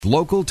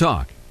Local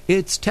talk.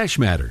 It's Tesh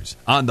Matters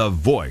on the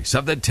voice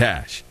of the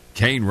Tesh.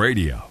 Kane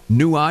Radio.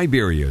 New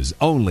Iberia's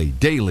only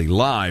daily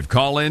live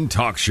call-in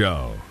talk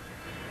show.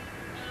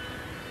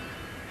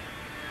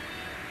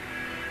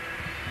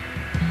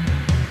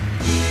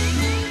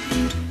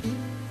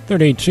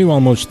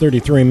 Almost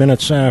 33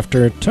 minutes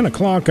after 10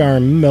 o'clock, our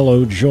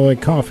Mellow Joy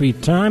coffee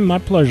time. My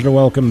pleasure to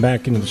welcome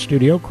back into the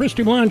studio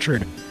Kristi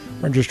Blanchard,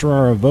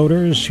 Registrar of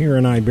Voters here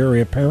in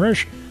Iberia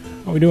Parish.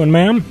 How are we doing,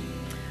 ma'am?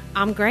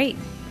 I'm great.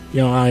 You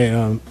know, I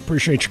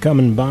appreciate you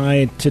coming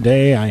by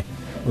today. I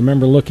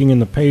remember looking in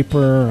the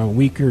paper a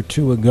week or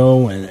two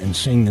ago and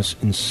seeing this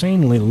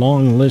insanely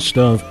long list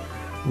of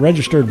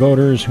registered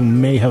voters who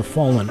may have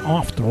fallen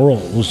off the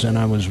rolls, and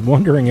I was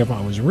wondering if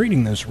I was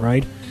reading this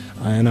right,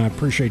 and I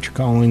appreciate you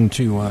calling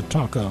to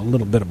talk a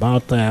little bit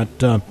about that,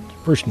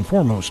 first and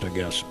foremost, I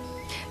guess.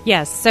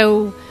 Yes,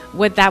 so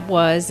what that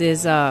was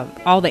is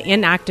all the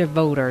inactive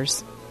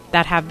voters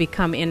that have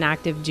become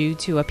inactive due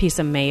to a piece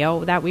of mail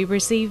that we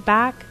received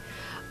back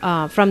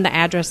from the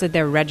address that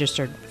they're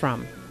registered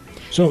from.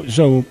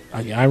 So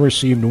I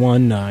received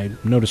one. I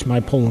noticed my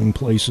polling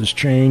place has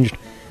changed.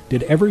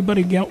 Did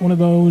everybody get one of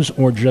those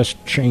or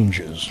just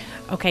changes?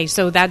 Okay,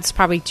 so that's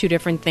probably two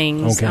different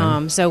things.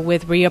 Okay. So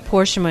with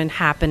reapportionment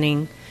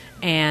happening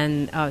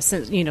and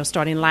since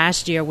starting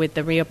last year with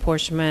the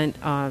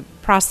reapportionment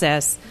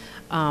process,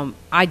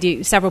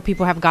 several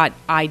people have got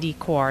ID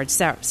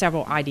cards,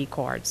 several ID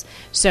cards.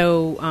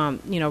 So,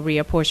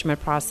 reapportionment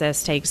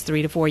process takes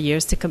 3 to 4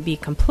 years to be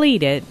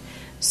completed.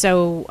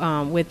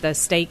 So, with the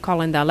state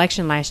calling the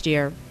election last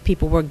year,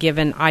 people were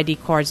given ID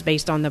cards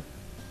based on the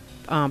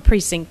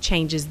precinct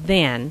changes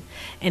then.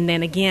 And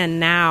then again,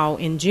 now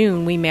in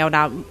June, we mailed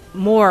out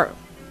more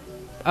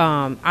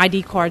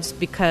ID cards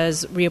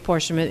because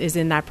reapportionment is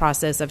in that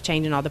process of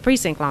changing all the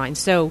precinct lines.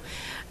 So,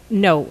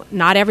 no,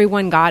 not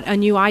everyone got a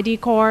new ID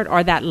card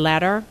or that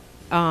letter.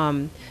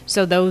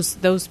 So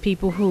those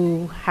people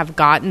who have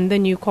gotten the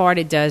new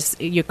card,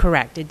 you're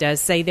correct. It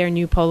does say their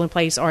new polling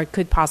place, or it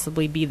could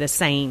possibly be the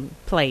same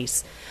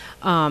place.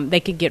 They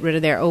could get rid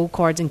of their old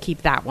cards and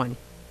keep that one.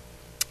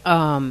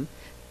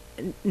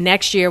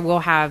 Next year we'll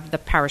have the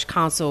parish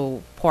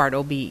council part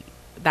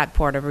that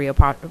part of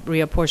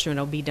reapportionment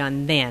will be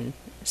done then.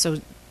 So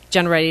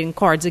generating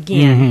cards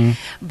again.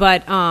 Mm-hmm.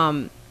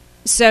 But,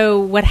 so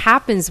what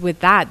happens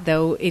with that,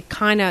 though,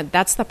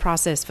 that's the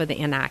process for the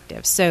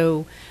inactive.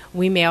 So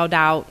we mailed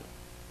out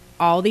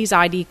all these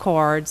ID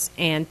cards,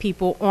 and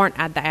people aren't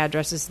at the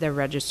addresses they're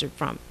registered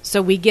from.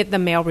 So we get the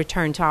mail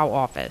returned to our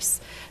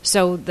office.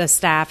 So the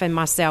staff and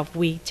myself,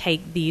 we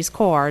take these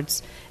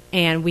cards,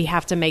 and we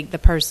have to make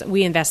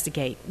we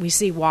investigate. We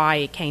see why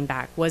it came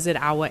back. Was it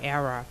our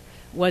error?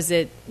 Was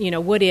it,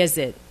 what is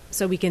it?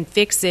 So we can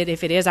fix it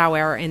if it is our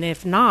error, and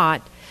if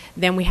not,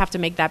 then we have to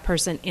make that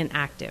person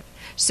inactive.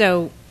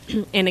 So,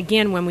 and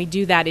again, when we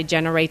do that, it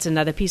generates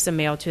another piece of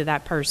mail to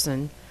that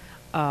person.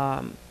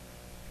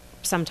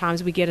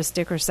 Sometimes we get a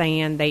sticker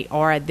saying they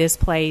are at this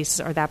place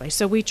or that place.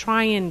 So we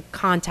try and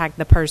contact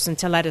the person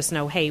to let us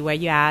know, hey, where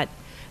you at?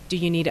 Do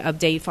you need an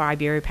update for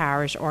Iberia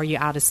Parish? Or are you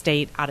out of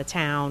state, out of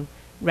town,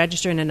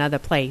 register in another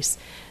place?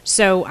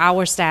 So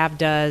our staff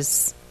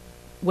does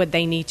what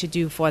they need to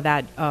do for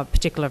that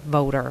particular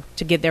voter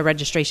to get their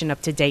registration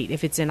up to date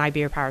if it's in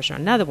Iberia Parish or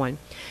another one.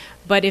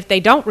 But if they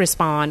don't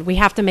respond, we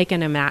have to make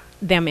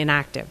them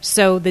inactive.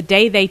 So the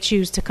day they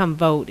choose to come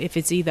vote, if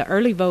it's either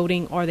early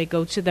voting or they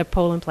go to their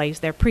polling place,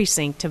 their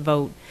precinct to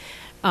vote,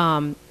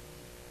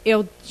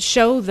 it'll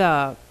show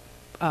the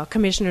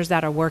commissioners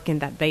that are working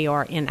that they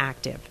are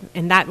inactive.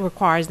 And that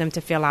requires them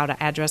to fill out an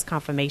address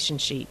confirmation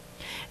sheet.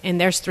 And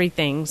there's 3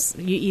 things.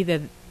 You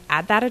either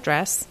at that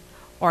address,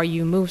 or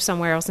you move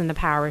somewhere else in the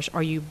parish,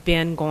 or you've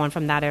been going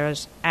from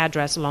that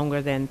address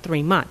longer than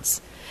 3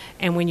 months.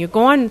 And when you're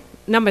going,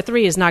 number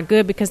 3 is not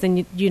good because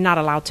then you're not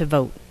allowed to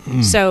vote.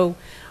 So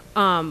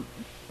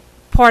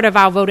part of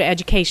our voter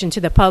education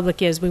to the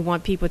public is we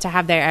want people to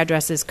have their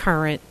addresses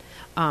current.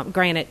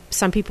 Granted,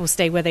 some people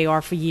stay where they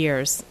are for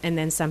years, and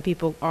then some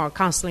people are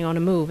constantly on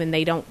the move, and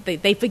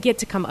they forget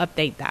to come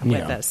update that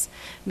with us.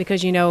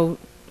 Because,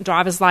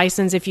 driver's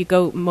license, if you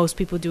go, most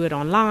people do it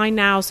online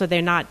now, so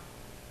they're not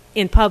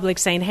in public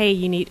saying, hey,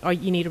 you need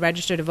to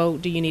register to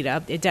vote. Do you need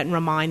to it doesn't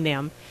remind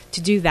them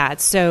to do that.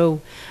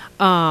 So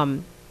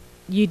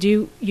you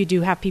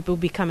do have people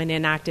becoming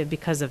inactive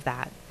because of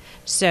that.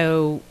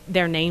 So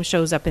their name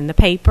shows up in the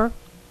paper,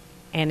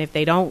 and if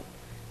they don't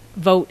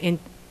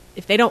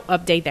if they don't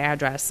update their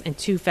address and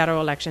 2 federal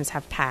elections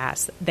have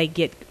passed, they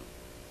get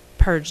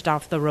purged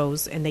off the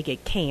rolls and they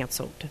get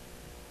canceled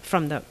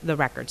from the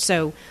record.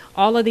 So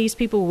all of these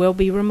people will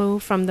be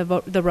removed from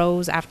the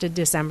rolls after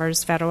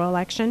December's federal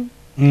election.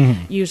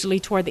 Mm-hmm. Usually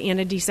toward the end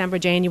of December,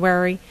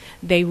 January,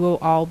 they will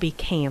all be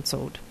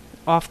canceled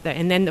off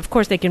and then of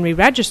course they can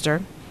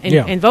re-register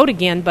and vote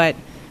again. But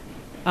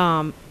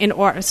so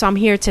I'm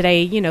here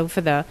today,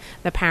 for the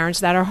parents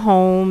that are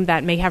home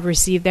that may have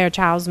received their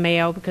child's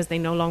mail because they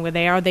no longer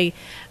there. Or they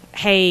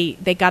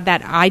got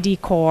that ID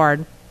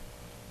card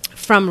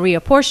from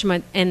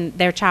reapportionment and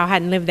their child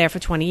hadn't lived there for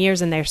 20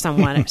 years and they're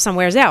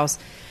somewhere else.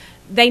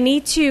 they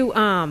need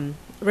to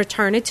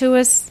return it to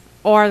us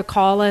or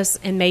call us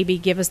and maybe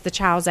give us the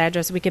child's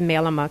address. We can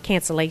mail them a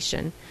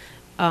cancellation.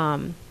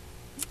 So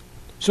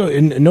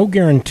no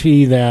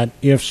guarantee that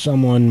if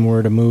someone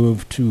were to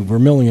move to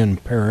Vermilion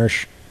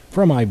Parish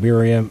from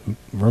Iberia,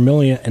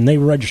 Vermilion, and they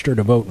register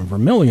to vote in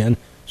Vermilion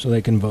so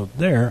they can vote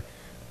there,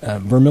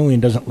 Vermilion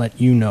doesn't let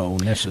you know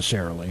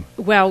necessarily.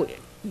 Well,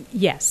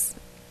 yes.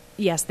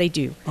 Yes, they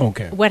do.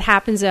 Okay. What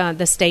happens the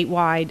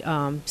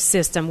statewide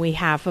system we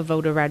have for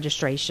voter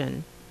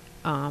registration,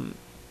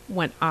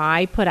 when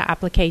I put an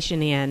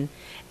application in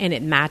and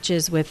it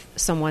matches with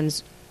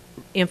someone's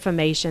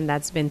information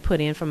that's been put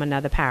in from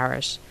another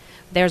parish,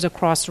 there's a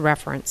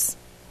cross-reference.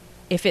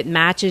 If it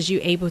matches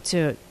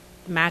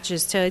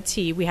matches to a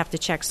T, we have to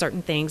check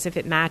certain things. If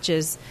it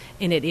matches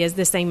and it is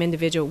the same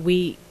individual,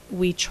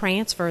 we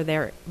transfer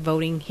their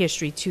voting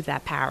history to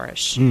that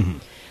parish. Mm-hmm.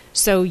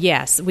 So,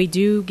 yes, we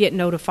do get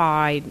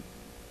notified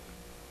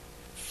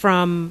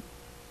from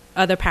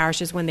other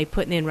parishes when they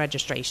put in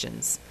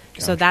registrations.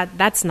 Gotcha. So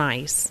that's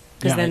nice.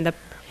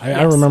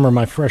 I remember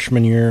my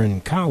freshman year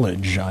in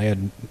college, I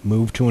had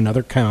moved to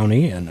another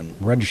county and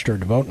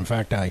registered to vote. In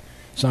fact, I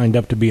signed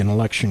up to be an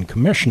election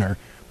commissioner.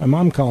 My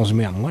mom calls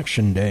me on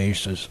election day,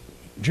 says,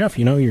 Jeff,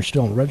 you're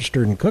still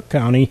registered in Cook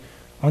County.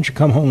 Why don't you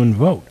come home and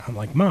vote? I'm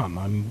like, Mom,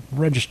 I'm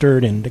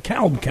registered in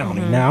DeKalb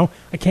County now.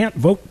 I can't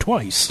vote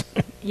twice.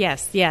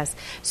 Yes.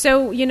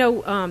 So,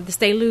 the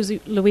state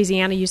of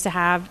Louisiana used to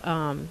have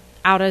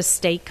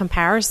out-of-state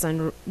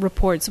comparison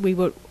reports we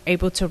were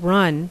able to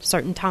run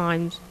certain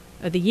times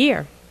of the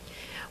year.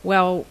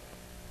 Well,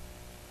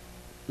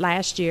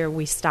 last year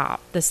we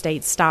stopped. The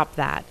state stopped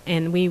that.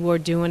 And we were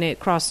doing it,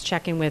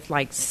 cross-checking with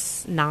like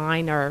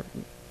 9 or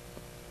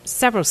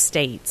several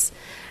states.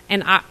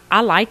 And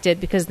I liked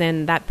it because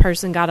then that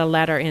person got a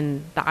letter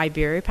in the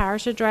Iberia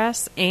Parish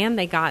address, and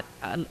they got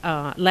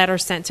a letter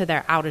sent to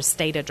their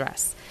out-of-state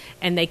address.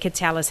 And they could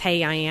tell us,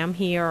 hey, I am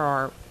here,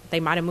 or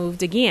they might have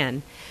moved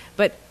again.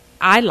 But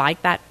I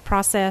like that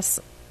process,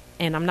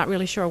 and I'm not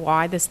really sure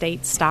why the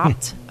state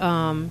stopped.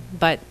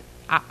 But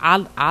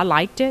I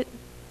liked it,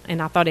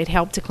 and I thought it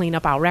helped to clean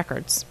up our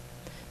records.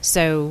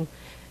 So,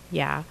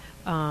 yeah.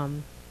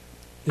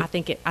 I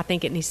think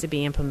it needs to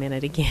be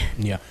implemented again.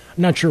 Yeah,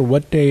 I'm not sure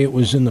what day it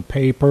was in the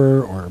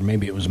paper, or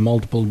maybe it was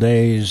multiple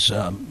days.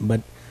 But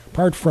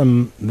apart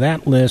from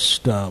that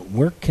list,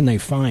 where can they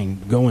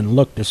go and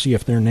look to see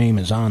if their name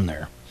is on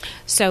there?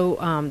 So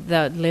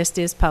the list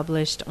is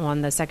published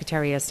on the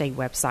Secretary of State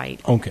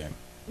website. Okay.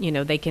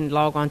 They can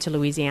log on to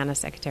Louisiana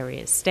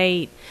Secretary of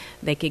State.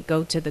 They could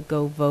go to the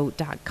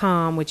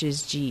govote.com, which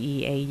is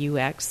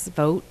GEAUX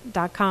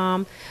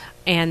vote.com.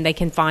 And they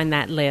can find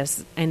that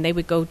list, and they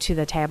would go to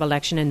the tab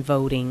Election and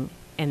Voting.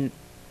 And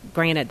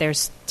granted,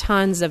 there's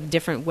tons of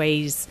different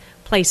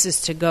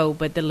places to go,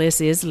 but the list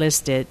is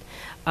listed.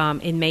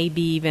 It may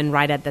be even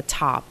right at the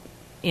top,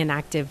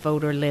 inactive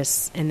voter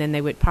lists, and then they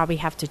would probably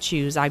have to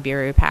choose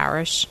Iberia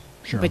Parish.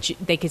 Sure. But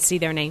they could see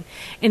their name.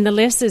 And the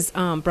list is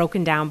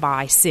broken down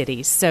by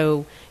cities.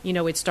 So,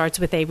 it starts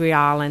with Avery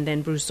Island,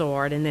 then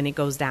Broussard, and then it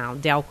goes down,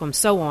 Delcombe,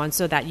 so on,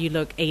 so that you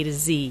look A to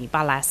Z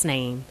by last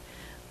name.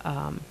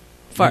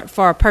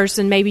 For a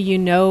person maybe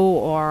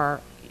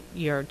or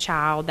your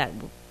child that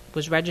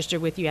was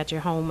registered with you at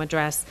your home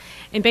address.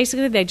 And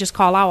basically they just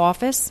call our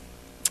office,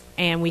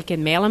 and we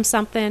can mail them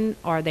something,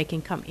 or they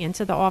can come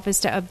into the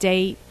office to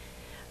update.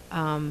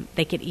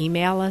 They could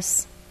email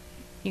us.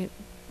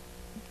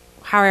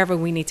 However,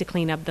 we need to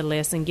clean up the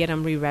list and get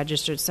them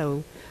re-registered.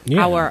 So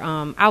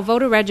our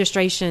voter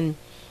registration,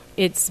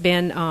 it's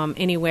been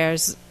anywhere,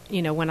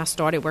 when I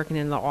started working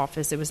in the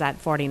office, it was at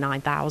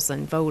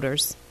 49,000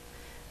 voters.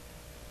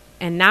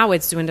 And now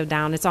it's dwindled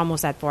down. It's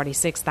almost at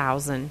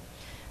 46,000.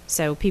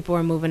 So people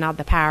are moving out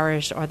the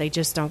parish, or they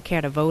just don't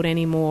care to vote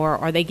anymore,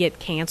 or they get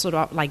canceled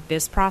off like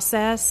this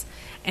process,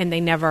 and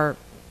they never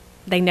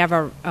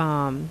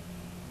come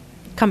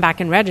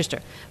back and register.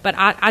 But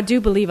I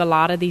do believe a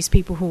lot of these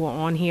people who are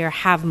on here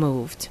have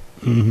moved.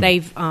 Mm-hmm.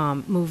 They've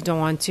moved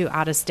on to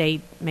out of state,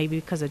 maybe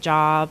because of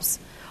jobs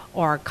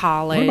or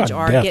college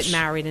or deaths? Get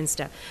married and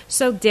stuff.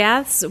 So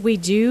deaths,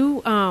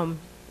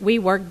 we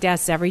work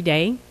deaths every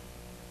day.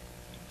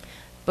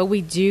 But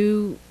we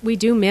do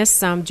miss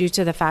some due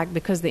to the fact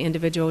because the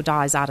individual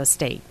dies out of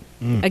state.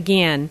 Mm.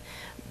 Again,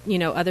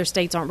 other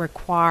states aren't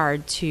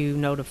required to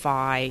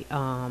notify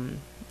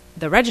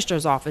the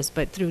registrar's office,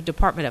 but through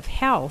Department of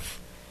Health,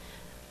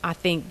 I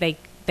think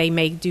they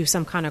may do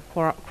some kind of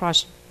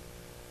cross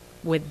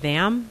with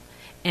them.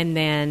 And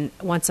then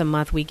once a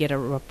month we get a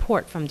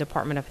report from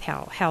Department of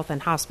Health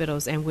and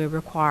Hospitals, and we're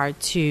required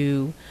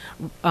to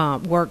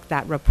work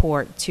that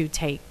report to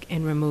take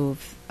and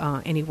remove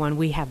anyone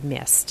we have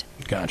missed.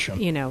 Gotcha.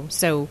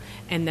 So,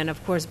 and then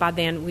of course by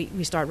then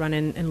we start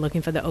running and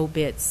looking for the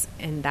obits,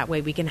 and that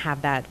way we can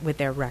have that with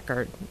their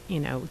record,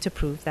 to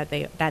prove that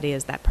that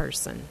is that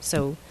person.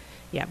 So,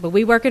 yeah, but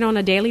we work it on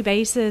a daily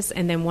basis,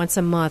 and then once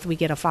a month we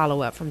get a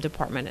follow-up from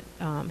Department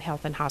of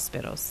Health and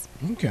Hospitals.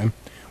 Okay.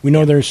 We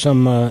know there's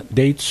some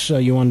dates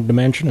you wanted to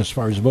mention as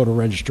far as voter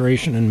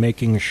registration and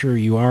making sure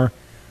you are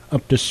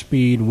up to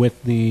speed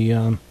with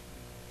the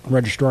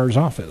registrar's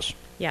office.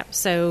 Yep.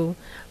 So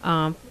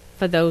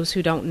for those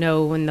who don't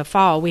know, in the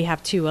fall we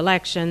have 2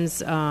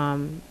 elections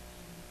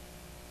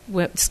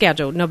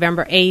scheduled,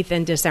 November 8th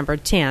and December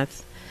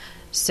 10th.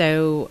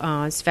 So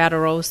it's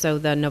federal, so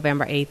the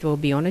November 8th will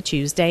be on a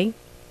Tuesday,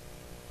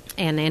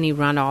 and any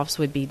runoffs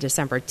would be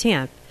December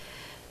 10th.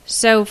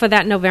 So for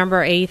that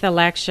November 8th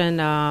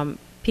election,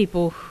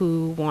 people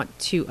who want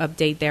to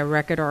update their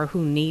record or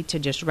who need to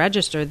just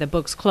register, the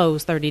books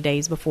close 30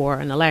 days before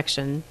an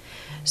election.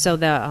 So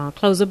the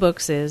close of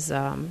books is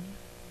that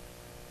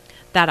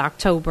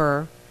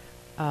October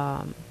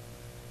 8th.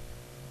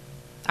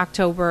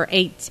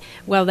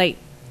 Well,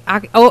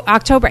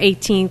 October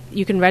 18th,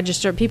 you can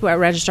register. People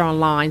register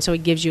online, so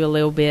it gives you a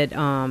little bit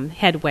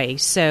headway.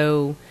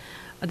 So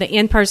the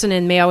in-person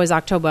and mail is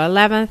October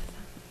 11th,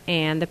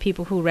 and the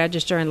people who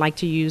register and like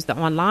to use the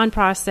online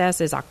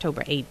process is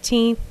October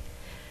 18th.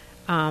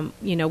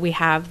 We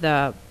have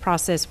the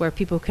process where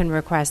people can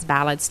request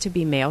ballots to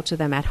be mailed to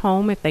them at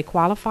home if they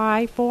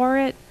qualify for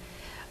it.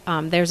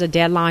 There's a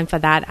deadline for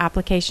that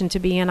application to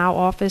be in our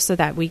office so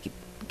that we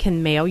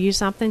can mail you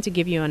something to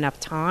give you enough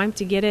time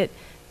to get it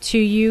to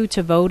you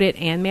to vote it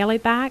and mail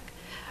it back.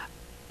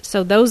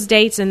 So those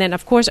dates, and then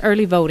of course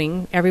early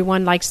voting.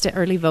 Everyone likes to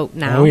early vote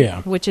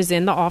now, which is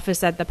in the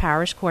office at the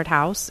parish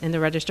courthouse in the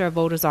Register of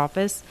Voters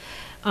office.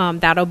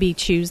 That'll be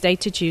Tuesday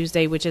to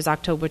Tuesday, which is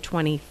October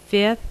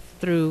 25th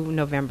through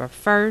November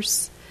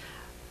 1st.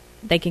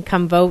 They can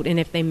come vote, and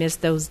if they miss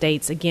those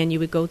dates, again, you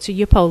would go to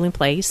your polling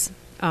place.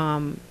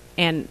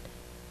 And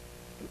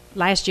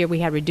last year we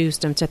had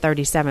reduced them to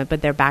 37,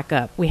 but they're back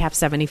up. We have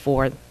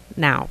 74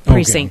 now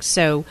precincts.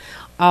 So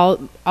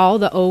all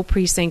the old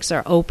precincts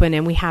are open,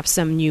 and we have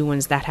some new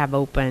ones that have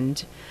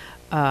opened.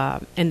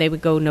 And they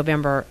would go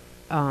November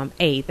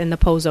 8th, and the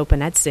polls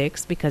open at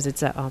 6 because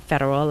it's a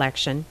federal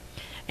election.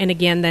 And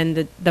again, then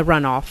the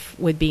runoff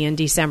would be in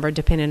December,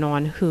 depending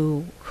on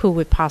who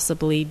would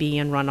possibly be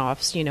in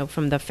runoffs,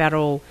 from the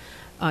federal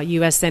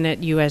U.S. Senate,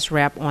 U.S.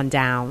 Rep on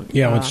down.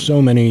 Yeah, with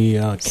so many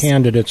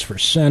candidates for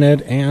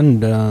Senate,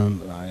 and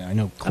I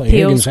know Clay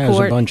Higgins has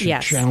a bunch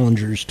of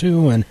challengers,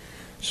 too. And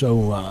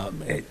so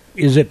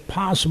is it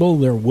possible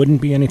there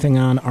wouldn't be anything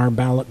on our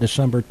ballot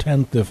December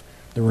 10th if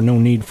there were no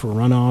need for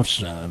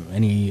runoffs,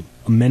 any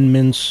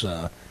amendments,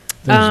 things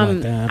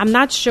like that? I'm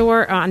not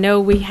sure. I know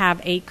we have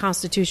 8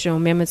 constitutional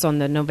amendments on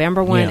the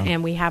November one,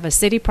 and we have a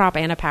city prop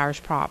and a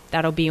parish prop.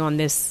 That'll be on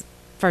this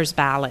first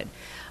ballot.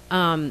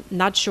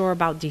 Not sure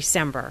about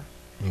December.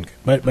 Okay.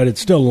 But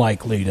it's still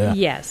likely to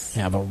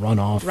have a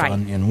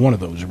runoff in one of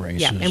those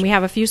races. Yeah, and we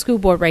have a few school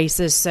board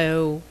races,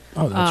 so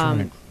that's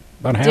right.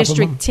 About half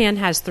District of them? 10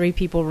 has 3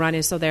 people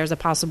running, so there's a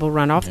possible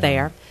runoff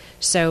there.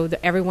 So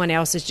everyone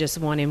else is just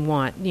 1 and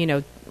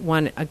 1,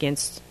 1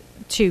 against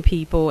 2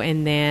 people,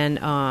 and then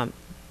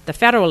the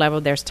federal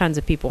level, there's tons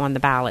of people on the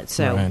ballot.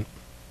 So,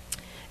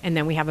 and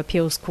then we have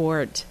appeals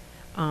court,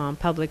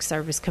 public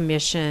service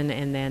commission,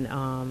 and then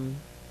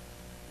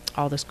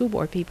all the school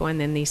board people, and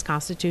then these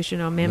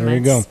constitutional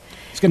amendments. There you go.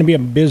 It's going to be a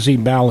busy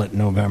ballot in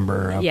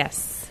November.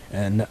 Yes.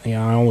 And I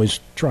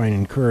always try and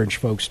encourage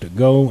folks to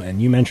go,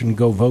 and you mentioned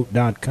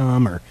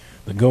govote.com or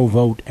the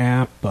GoVote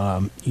app,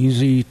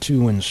 easy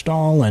to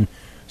install and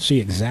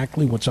see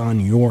exactly what's on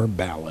your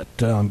ballot.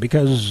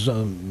 Because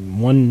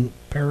one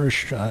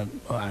parish,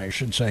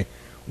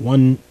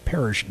 one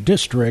parish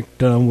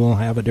district will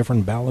have a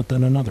different ballot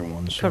than another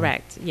one. So.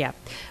 Correct, yeah.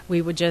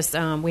 We would just,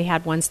 we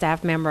had one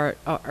staff member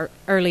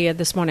earlier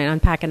this morning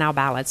unpacking our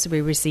ballots.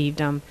 We received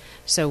them.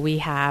 So we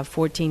have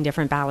 14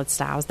 different ballot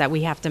styles that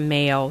we have to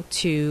mail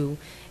to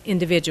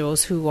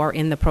individuals who are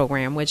in the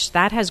program, which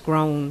that has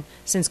grown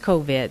since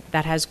COVID.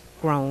 That has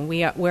grown.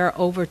 We're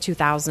over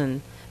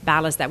 2,000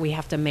 ballots that we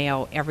have to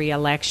mail every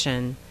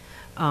election.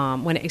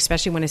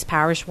 Especially when it's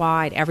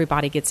parish-wide,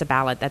 everybody gets a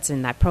ballot that's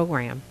in that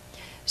program.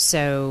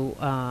 So,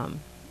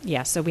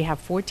 so we have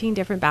 14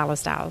 different ballot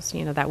styles,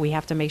 that we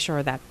have to make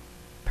sure that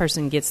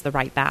person gets the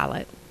right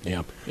ballot.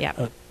 Yeah.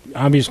 Yeah.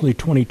 Obviously,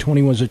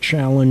 2020 was a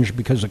challenge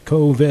because of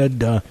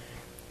COVID.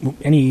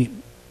 Any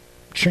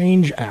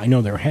change? I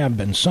know there have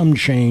been some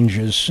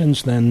changes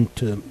since then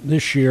to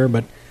this year,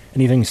 but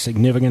anything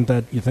significant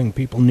that you think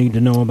people need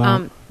to know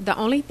about? The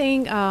only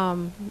thing...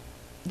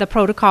 the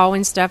protocol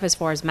and stuff as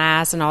far as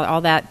masks and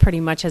all that pretty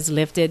much has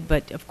lifted.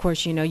 But, of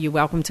course, you're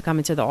welcome to come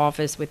into the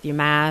office with your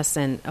mask.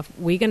 And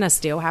we're going to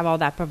still have all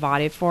that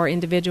provided for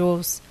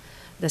individuals,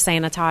 the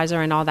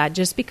sanitizer and all that,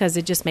 just because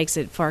it just makes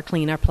it for a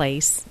cleaner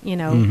place,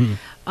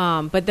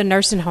 Mm-hmm. But the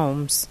nursing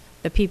homes,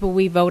 the people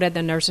we vote at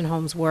the nursing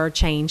homes were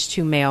changed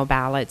to mail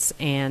ballots.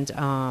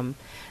 And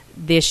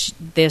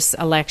this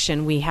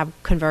election we have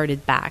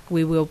converted back.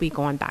 We will be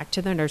going back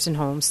to the nursing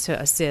homes to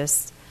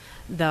assist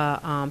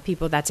the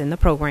people that's in the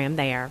program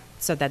there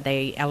so that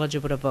they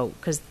eligible to vote,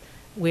 because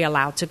we're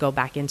allowed to go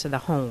back into the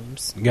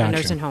homes, the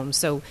nursing homes.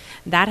 So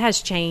that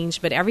has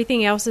changed, but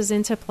everything else is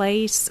into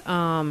place.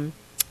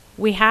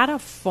 We had a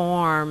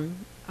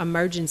form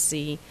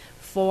emergency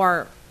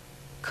for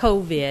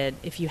COVID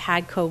if you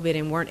had COVID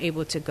and weren't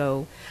able to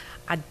go.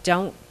 I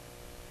don't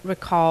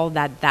recall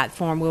that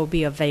form will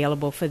be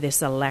available for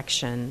this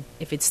election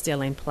if it's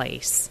still in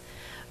place.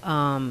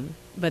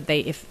 But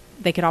if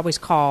they could always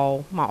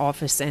call my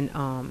office and,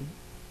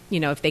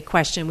 if they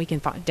question, we can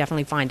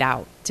definitely find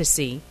out to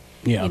see,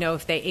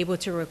 if they're able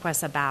to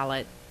request a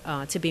ballot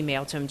to be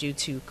mailed to them due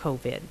to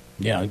COVID.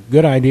 Yeah,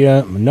 good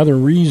idea. Another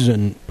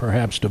reason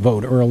perhaps to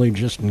vote early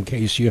just in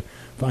case you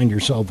find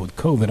yourself with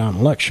COVID on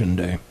Election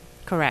Day.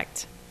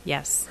 Correct.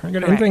 Yes.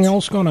 Correct. Anything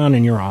else going on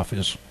in your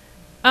office?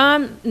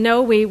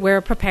 No,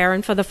 we're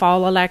preparing for the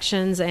fall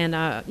elections, and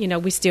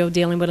we're still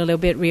dealing with a little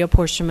bit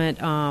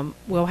reapportionment.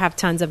 We'll have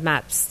tons of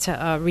maps to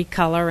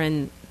recolor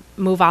and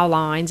move our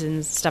lines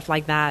and stuff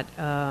like that.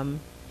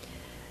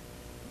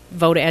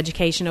 Voter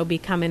education will be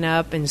coming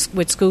up, and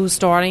with schools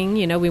starting,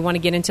 we want to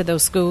get into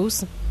those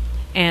schools,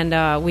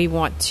 and we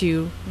want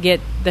to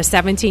get the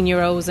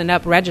 17-year-olds and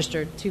up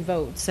registered to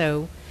vote.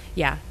 So,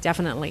 yeah,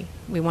 definitely,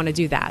 we want to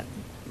do that.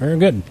 Very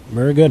good,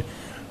 very good.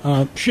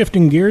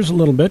 Shifting gears a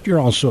little bit, you're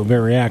also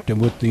very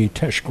active with the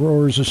Teche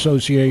Growers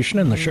Association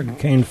and the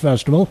Sugarcane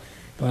Festival.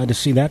 Glad to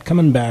see that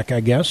coming back, I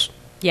guess.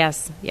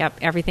 Yes, yep.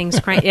 Everything's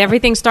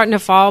starting to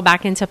fall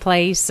back into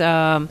place. We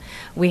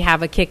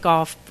have a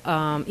kickoff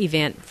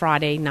event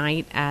Friday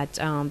night at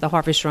the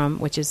Harvest Room,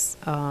 which is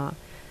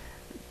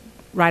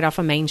right off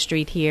of Main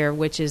Street here,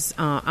 which is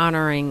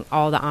honoring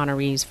all the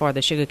honorees for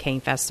the Sugarcane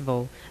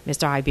Festival.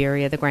 Mr.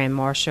 Iberia, the Grand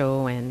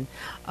Marshal, and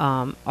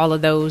all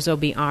of those will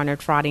be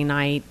honored Friday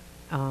night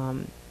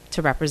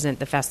to represent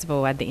the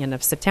festival at the end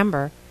of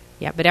September.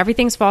 Yeah, but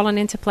everything's fallen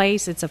into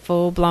place. It's a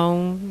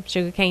full-blown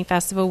Sugarcane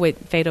Festival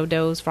with Fado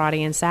Doughs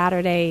Friday and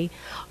Saturday.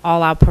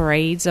 All our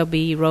parades will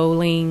be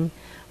rolling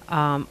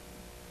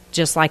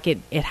just like it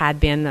had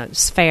been. The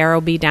fair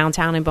will be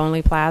downtown in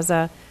Bonley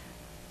Plaza.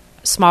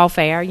 Small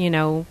fair,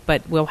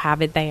 but we'll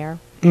have it there.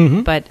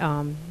 Mm-hmm.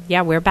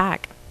 But, we're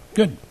back.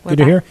 Good. Good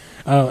to hear.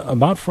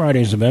 About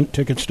Friday's event,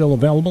 tickets still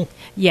available?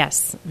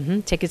 Yes.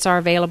 Mm-hmm. Tickets are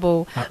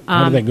available.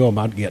 How do they go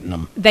about getting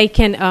them? They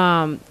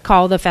can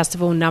call the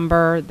festival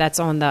number that's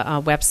on the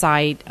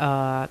website.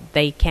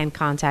 They can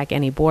contact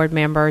any board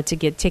member to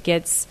get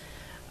tickets,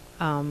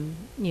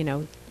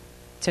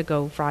 to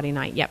go Friday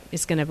night. Yep.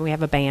 We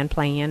have a band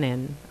playing,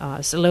 and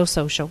it's a little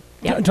social.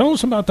 Yep. Tell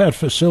us about that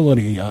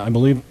facility. I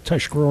believe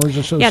Teche Growers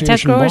Association. Yeah,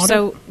 Teche Growers.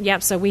 Bought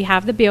it? So we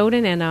have the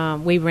building,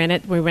 and we rent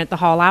it. We rent the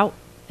hall out.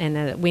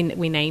 And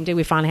we named it.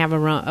 We finally have a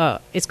room.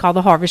 It's called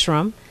the Harvest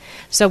Room.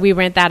 So we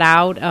rent that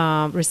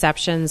out,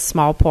 receptions,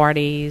 small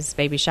parties,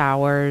 baby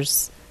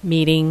showers,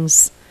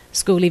 meetings,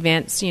 school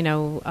events,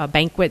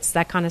 banquets,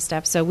 that kind of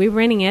stuff. So we're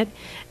renting it.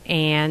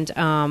 And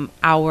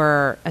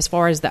as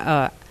far as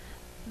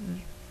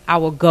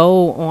our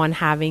goal on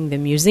having the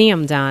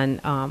museum done,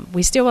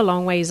 we're still a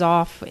long ways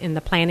off in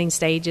the planning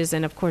stages.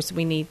 And, of course,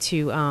 we need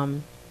to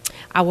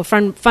our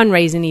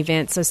fundraising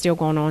events are still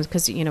going on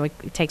because,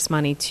 it takes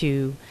money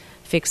to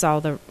fix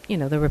all the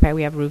repair.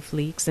 We have roof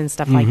leaks and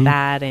stuff like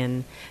that,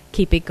 and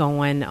keep it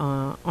going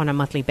on a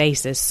monthly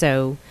basis.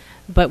 So,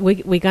 but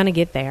we're going to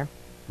get there.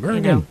 Very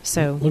good.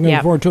 So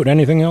looking forward to it.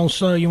 Anything else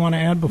you want to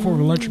add before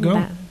we let you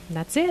go?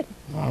 That's it.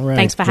 All right.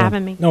 Thanks for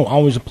having me. No,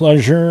 always a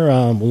pleasure.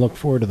 We'll look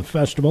forward to the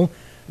festival.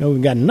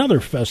 We've got another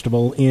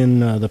festival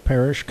in the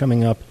parish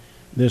coming up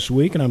this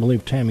week, and I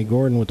believe Tammy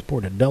Gordon with the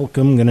Port of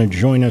Delcombe going to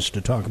join us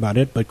to talk about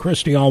it. But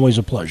Kristi, always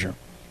a pleasure.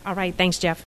 All right. Thanks, Jeff.